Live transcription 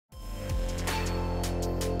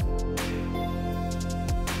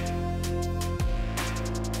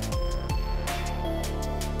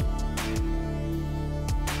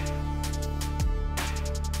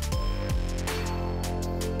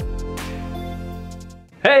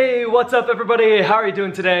Hey, what's up everybody? How are you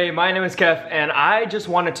doing today? My name is Keph and I just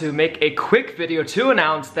wanted to make a quick video to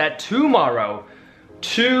announce that tomorrow,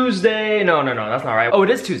 Tuesday, no, that's not right. Oh,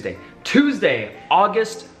 it is Tuesday. Tuesday,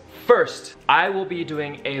 August 1st, I will be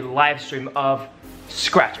doing a live stream of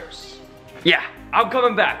Scratchers. Yeah, I'm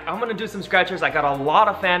coming back. I'm gonna do some Scratchers. I got a lot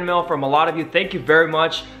of fan mail from a lot of you. Thank you very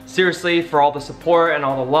much, seriously, for all the support and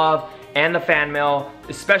all the love and the fan mail,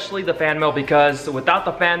 especially the fan mail, because without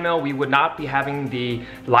the fan mail, we would not be having the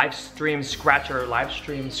Scratcher live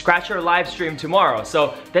stream tomorrow. So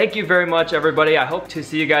thank you very much, everybody. I hope to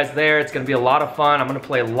see you guys there. It's gonna be a lot of fun. I'm gonna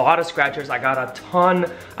play a lot of Scratchers. I got a ton.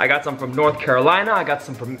 I got some from North Carolina. I got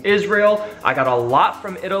some from Israel. I got a lot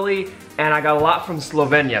from Italy. And I got a lot from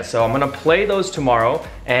Slovenia. So I'm gonna play those tomorrow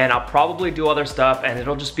and I'll probably do other stuff and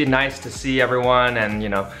it'll just be nice to see everyone and, you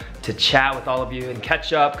know, to chat with all of you and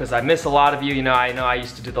catch up because I miss a lot of you. You know I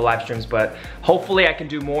used to do the live streams, but hopefully I can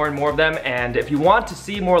do more and more of them. And if you want to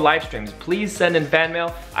see more live streams, please send in fan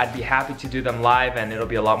mail. I'd be happy to do them live and it'll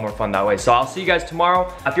be a lot more fun that way. So I'll see you guys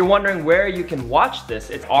tomorrow. If you're wondering where you can watch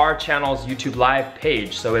this, it's our channel's YouTube live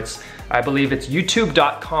page. So I believe it's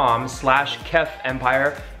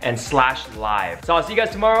youtube.com/KephEmpire and /live. So I'll see you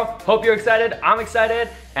guys tomorrow. Hope you're excited. I'm excited.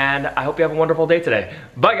 And I hope you have a wonderful day today.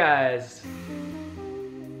 Bye guys.